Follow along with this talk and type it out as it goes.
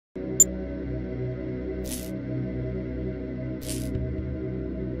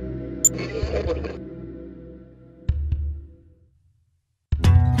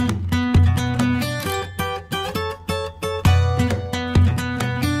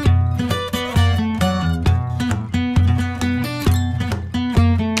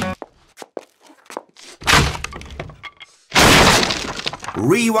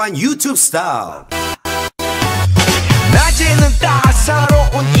Rewind YouTube style. 낮에는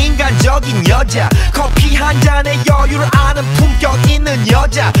따사로운 인간적인 여자, 커피 한 잔에 여유를 아는 품격 있는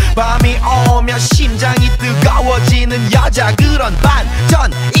여자, 밤이 오면 심장이 뜨거워지는 여자, 그런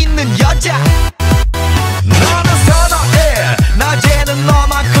반전 있는 여자. 너는 선호해, 낮에는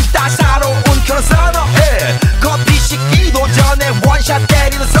너만큼 따사로운 그런 선호해, 커피 식기도 전에 원샷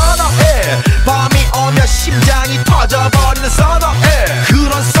때리는 선호해, 밤이 오면 심장이 터져버리는 선호해,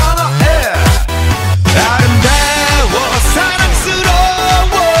 그런 선호해. 아름다워 사랑스러워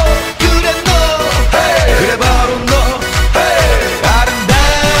그래 너, hey. 그래 바로 너, hey.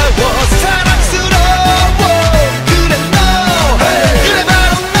 아름다워 사랑스러워 그래 너, hey. 그래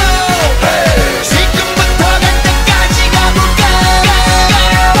바로 너, hey. 지금부터 갈 때까지 가볼까.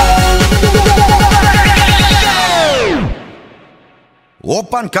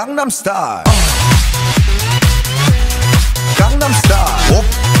 오빤 강남스타일. 강남스타일.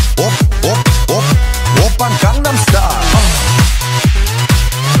 오빤 강남스타일.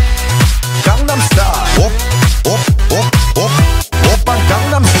 강남스타일. 오빤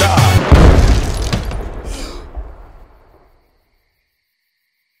강남스타일.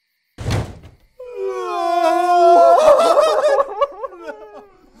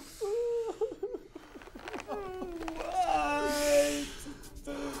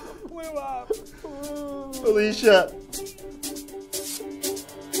 Alicia.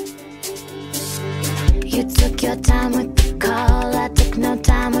 You took your time with the call, I took no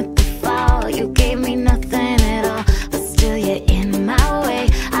time with the fall. You gave me nothing at all, but still you're in my way.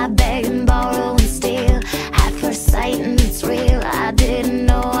 I beg and borrow and steal, at first sight and it's real. I didn't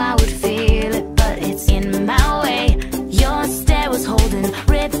know I would feel it, but it's in my way. Your stare was holding,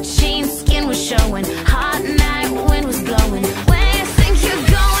 ripped jeans, skin was showing, hot night, wind was blowing. Where you think you're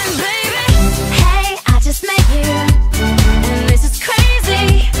going, baby? Hey, I just met you, and this is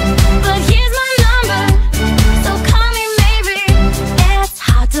crazy, but here's my number, so call me maybe. It's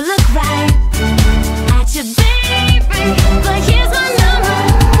hard to look right at you, baby, but here's my number,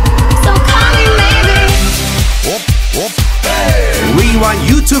 so call me maybe. Rewind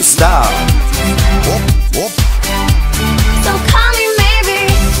YouTube style. So call me maybe.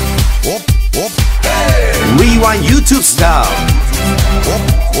 Rewind YouTube style.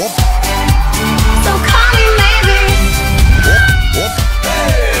 So call me maybe.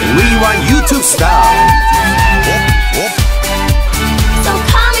 Rewind YouTube style. So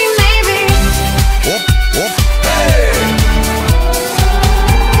call me maybe.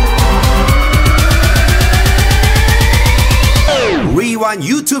 Rewind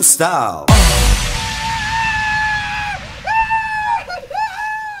YouTube style.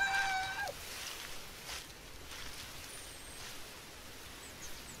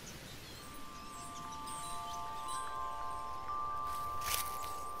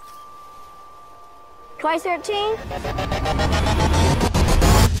 Twice 13?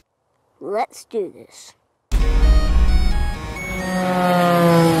 Let's do this.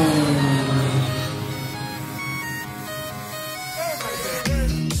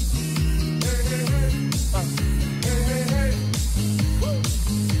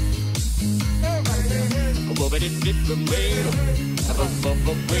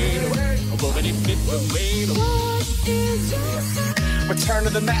 Return to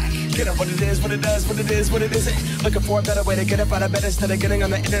the Mac. Get up what it is, what it does, what it is, what it isn't. Looking for a better way to get up out of bed instead of getting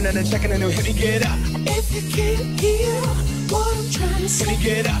on the internet and checking a new hit me get up. If you can't hear what I'm trying to say, Hit me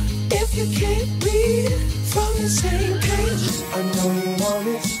get up. if you can't read from the same page, I know you want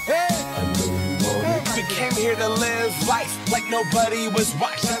it. Hey. I know you want it. We came here to live life like nobody was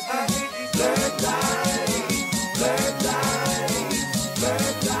watching. Blurred lines, blurred lines,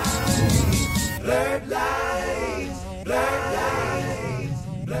 blurred lines, blurred lines, blurred lines,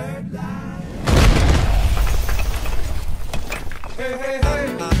 blurred lines. Hey, hey, hey.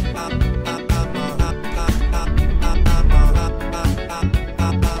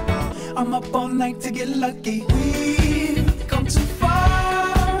 I'm up all night to get lucky. We've come too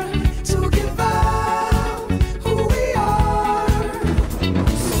far to give up who we are.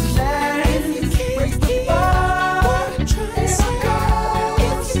 So let's raise the bar and suck up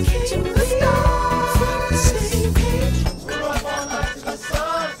to the stars. We're up all night to get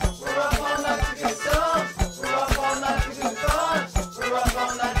sun. We're up all night to get sun. We're up all night to get fun. We're up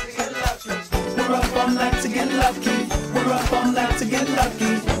all night to get lucky. We're up all night to get lucky. We're up all night to get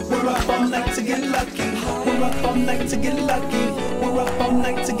lucky. We're up all night to lucky. We're up all night to get lucky. We're up all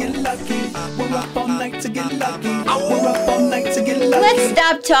night to get lucky. We're up all night to get lucky. We're up all night to get lucky. Let's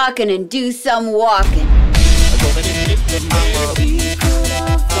stop talking and do some walking.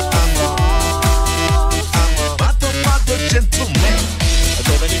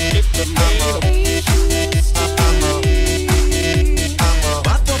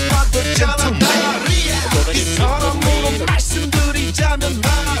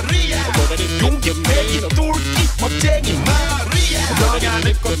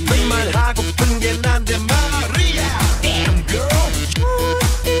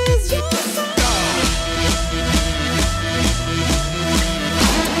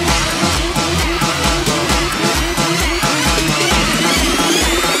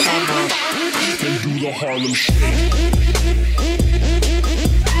 Harlem Shake.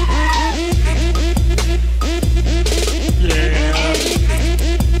 Yeah.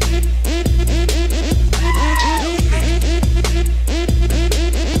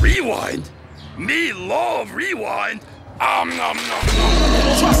 Rewind? Me love rewind? Nom nom nom.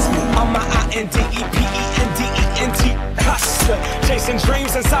 Trust me, I'm my INDEPENDENT hustler, chasing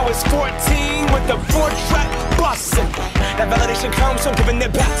dreams since I was 14 with the 4-track bustin'. That validation comes from giving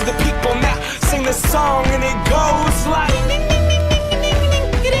it back to the people. Now sing this song and it goes like.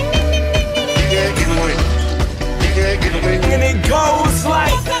 And it goes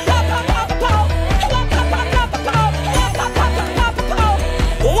like.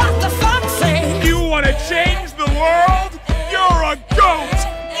 What the fuck say? You want to change the world? You're a goat!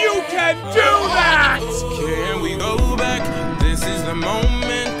 You can do that! Can we go back? This is the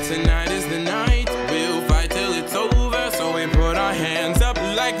moment. Tonight is the night. We'll fight till it's over. So we put our hands up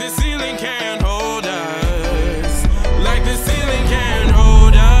like the ceiling can't hold us. Like the ceiling can't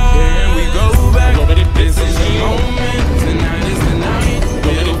hold us. Can we go back? This is the moment. Tonight is the night.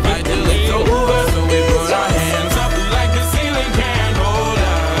 We'll fight till it's over. So we put our hands up like the ceiling can't hold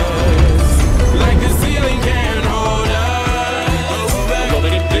us. Like the ceiling can't hold us.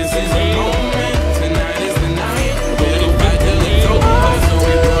 This is the moment, tonight is the night. We'll fight till it's over, so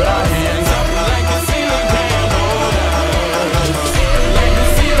we put our hands up like the ceiling can't hold us. Like the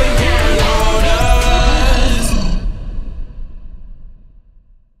ceiling can't hold us.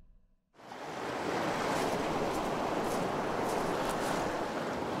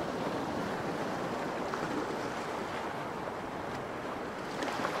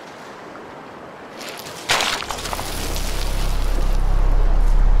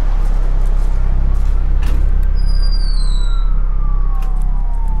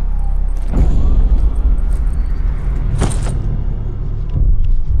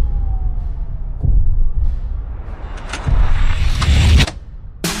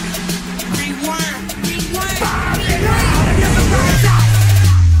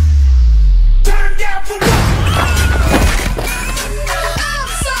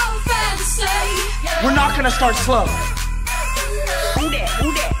 We're not gonna start slow.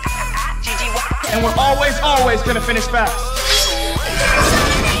 And we're always gonna finish fast.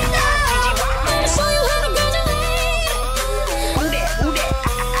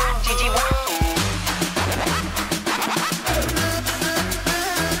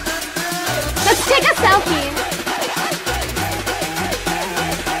 Let's take a selfie.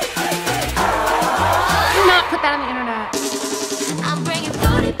 Do not put that on the internet. I'm bringing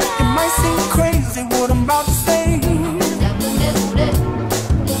booty back. It might seem crazy what I'm about to say.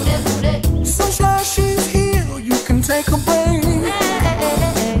 Sunshine, she's here. You can take a break.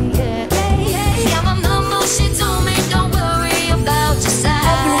 Yeah, my mama, she told me don't worry about your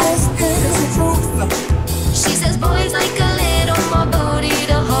size. She says boys like a little more booty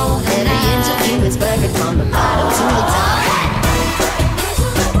to hold. And I interview is perfect from the bottom to the top.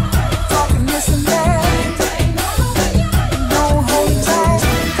 Talking this and that. Don't hold tight.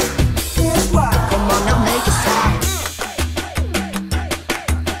 Here's why. Come on, now make it stop.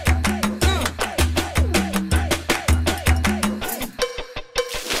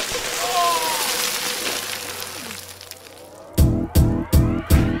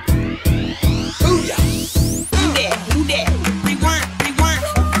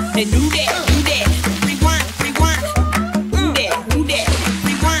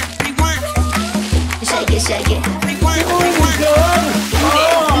 Shake it, shake it.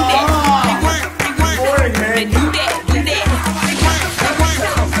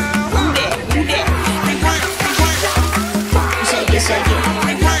 Shake it, shake it.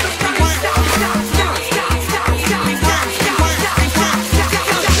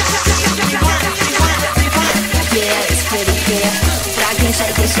 Yeah, it's pretty clear, but I can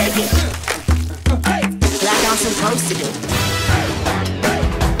shake it, like I'm supposed to do.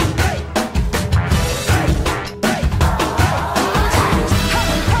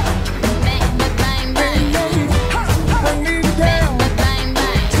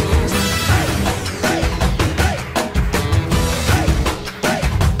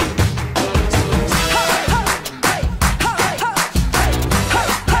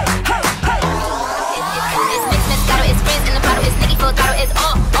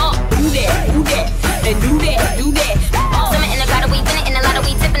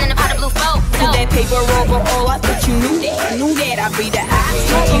 be the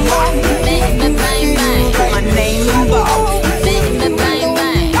oxygen. My name is Bob.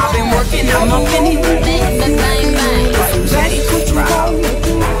 I've been working on my penny. Ready to drop.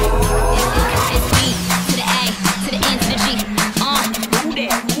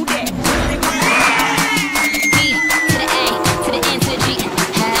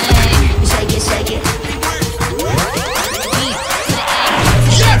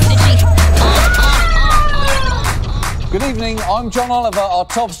 Good evening, I'm John Oliver. Our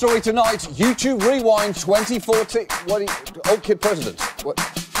top story tonight, YouTube Rewind 2014. What are you... Oh, Kid President. What?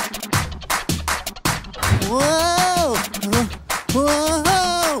 Whoa!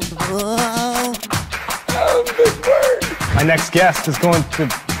 Whoa! Whoa! Oh, big word. My next guest is going to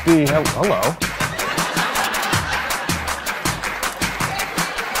be... Hello.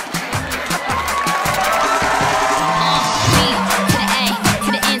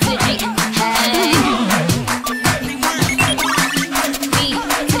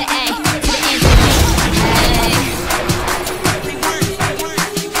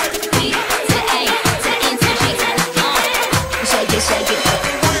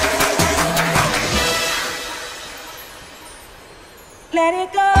 Let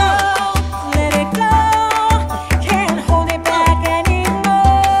it go, let it go. Can't hold it back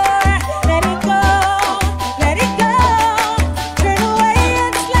anymore. Let it go, let it go. Turn away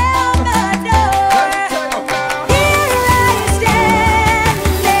and slam the door. Here I stand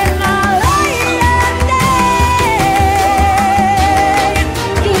in my light of day.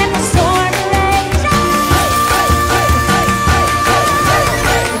 In the storm rage.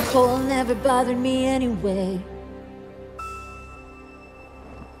 The cold never bothered me anyway.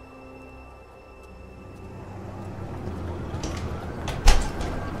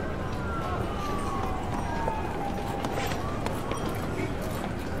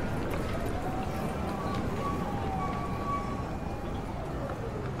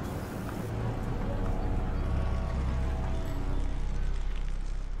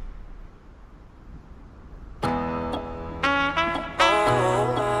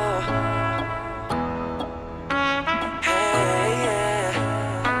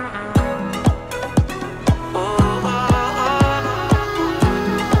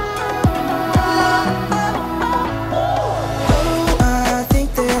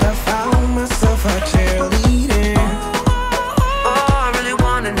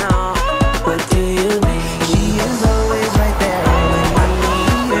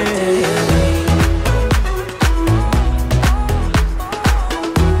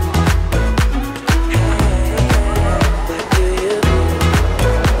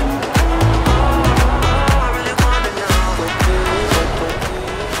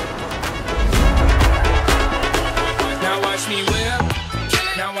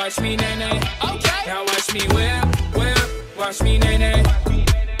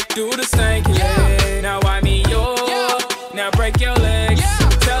 Do the stank, yeah. Now I mean yo. Now break your legs.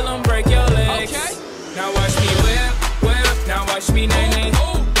 Tell them break your legs. Now watch me whip, whip. Now watch me nay.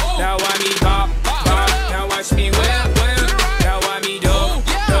 Now I mean bop, bop. Now watch me whip, whip. Now I mean do,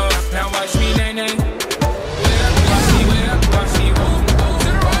 do. Now watch me nay. Whip, watch me whip, watch me whip. To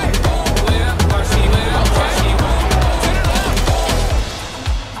the right. Whip, watch me whip, watch me whip. To the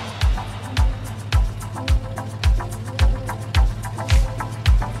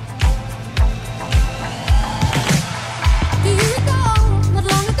Do you recall, not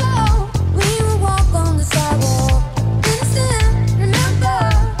long ago, we would walk on the sidewalk? Innocent, remember,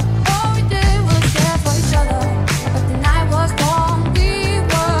 all we did was care for each other. But the night was long, we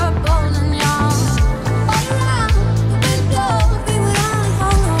were bold and young. All around, the wind blows, we would only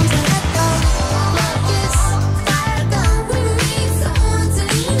hold on to let go. Love is fire gun, we need someone to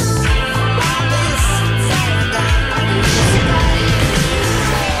lean on. Love is fire gun, we need somebody.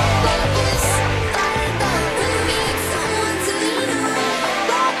 Love is fire gun, we need someone to lean on.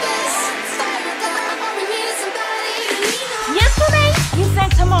 Love is fire gun, we need somebody to lean on. Yesterday, you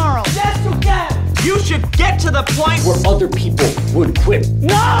said tomorrow. Yes, you can. You should get to the point where other people would quit.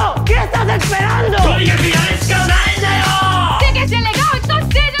 ¡No! ¿Qué estás esperando? Sigue ese legado, entonces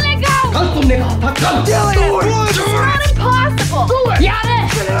sigue legado. Do it! It's not impossible! Do it!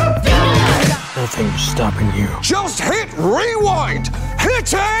 Nothing's stopping you. Just hit rewind!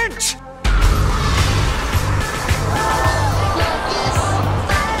 Hit it!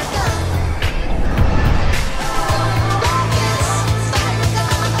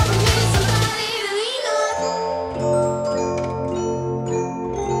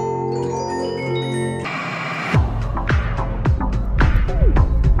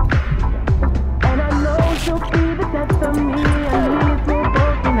 And I know she'll be the death of me, and he's more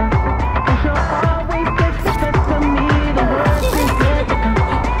broken up. And she'll always get the best of me. The worst is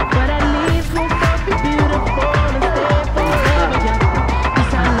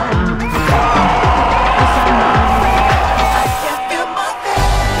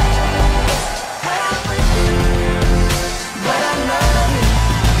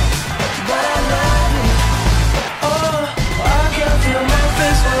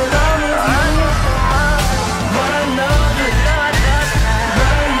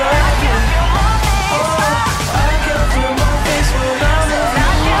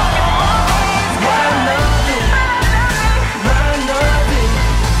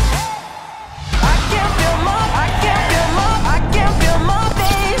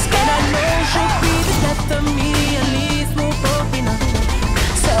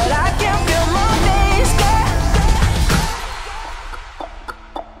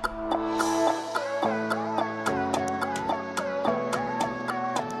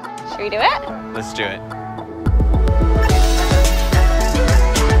Should we do it? Let's do it.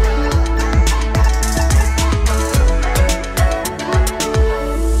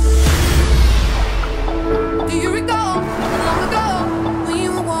 Do you recall long ago when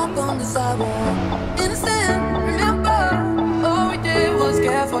you would walk on the sidewalk? Innocent, remember? All we did was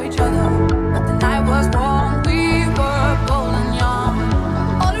care for each other. But the night was warm, we were bold and young.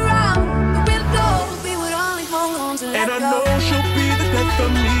 All around, the window, we would only hold on to And I let know go. she'll be the death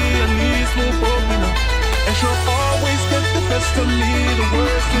of me, at least we'll both be enough. And she'll always get the best of me, the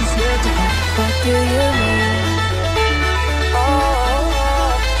worst is yet to come. What do you mean?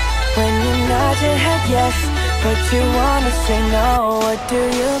 Oh, when you nod your head yes, but you wanna say no. What do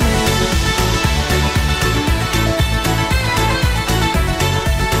you mean?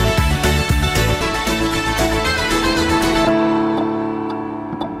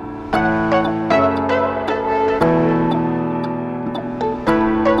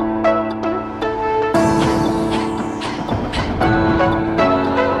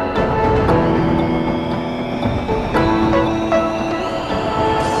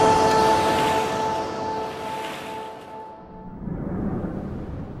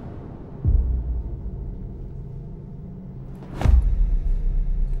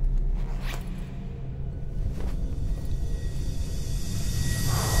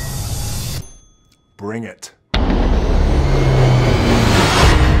 Bring it.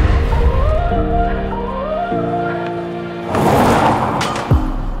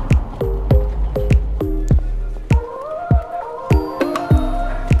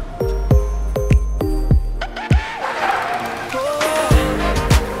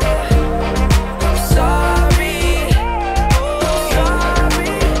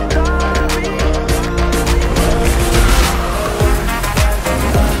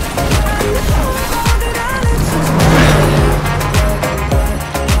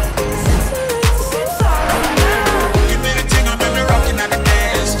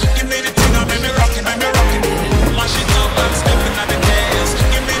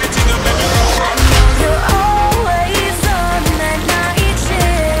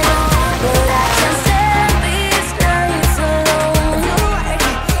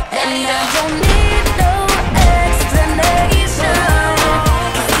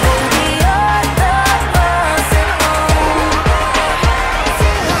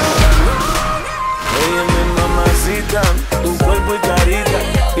 Tu cuerpo y carita,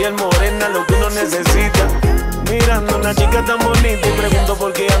 piel morena, lo que uno necesita. Mirando una chica tan bonita y pregunto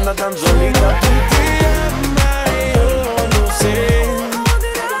por qué anda tan solita. Te ama, yo no sé.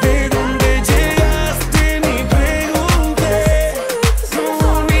 De dónde llegaste ni pregunté. Lo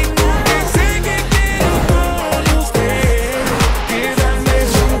único que sé que quiero con usted. Quedarme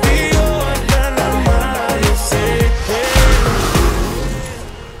contigo hasta el amanecer.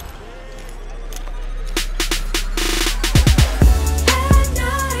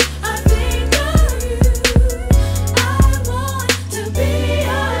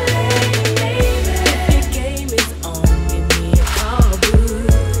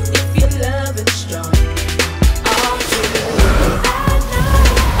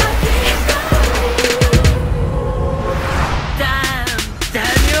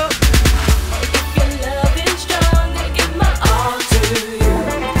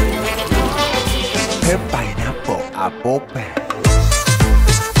 Pineapple apple pie.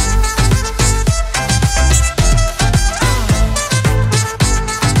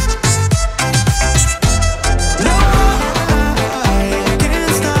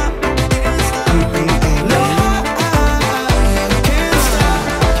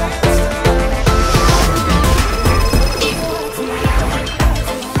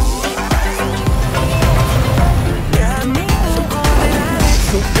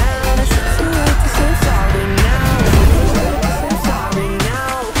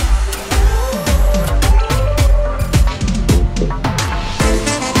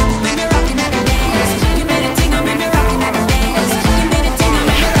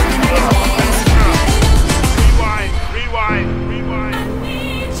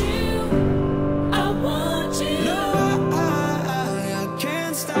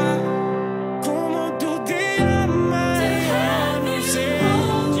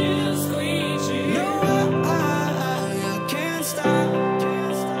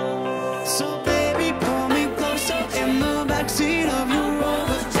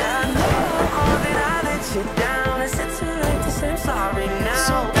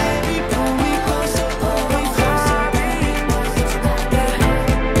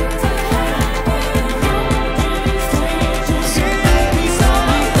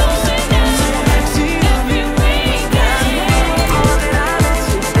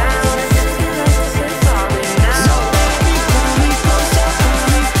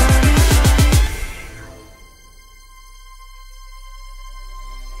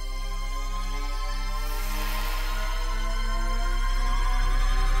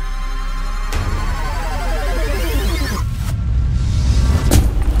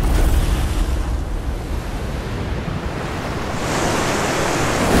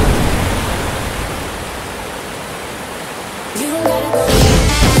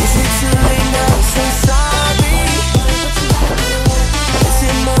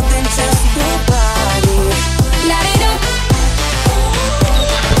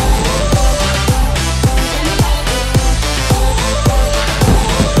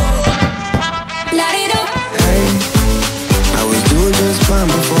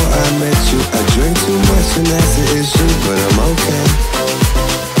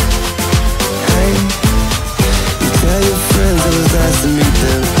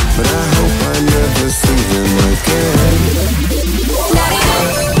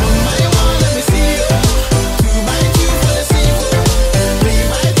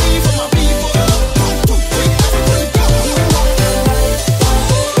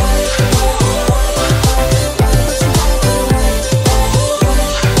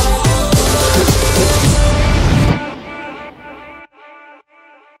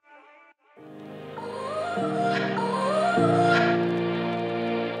 Ooh.